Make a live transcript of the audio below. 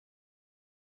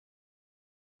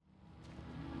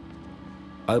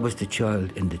I was the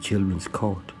child in the children's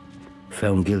court,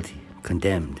 found guilty,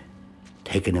 condemned,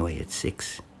 taken away at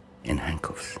 6 in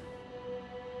handcuffs.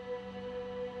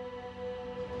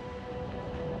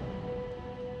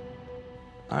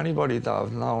 Anybody that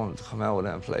I've known to come out of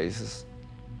them places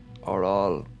are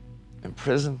all in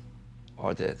prison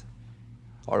or dead,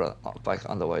 or back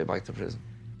on the way back to prison.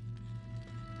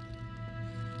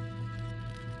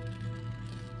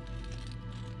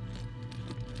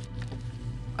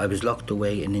 I was locked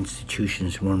away in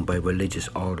institutions run by religious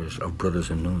orders of brothers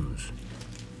and nuns.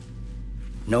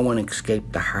 No one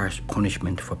escaped the harsh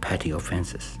punishment for petty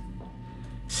offences.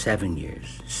 7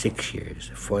 years, 6 years,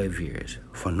 5 years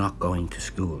for not going to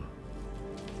school.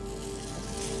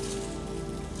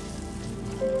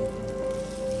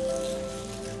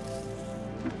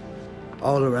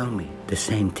 All around me, the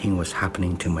same thing was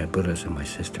happening to my brothers and my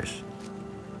sisters,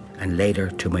 and later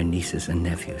to my nieces and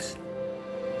nephews.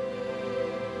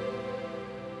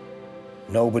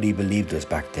 Nobody believed us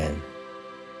back then,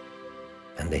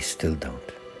 and they still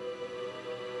don't.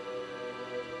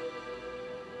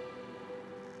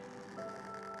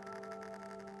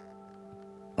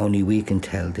 Only we can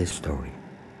tell this story.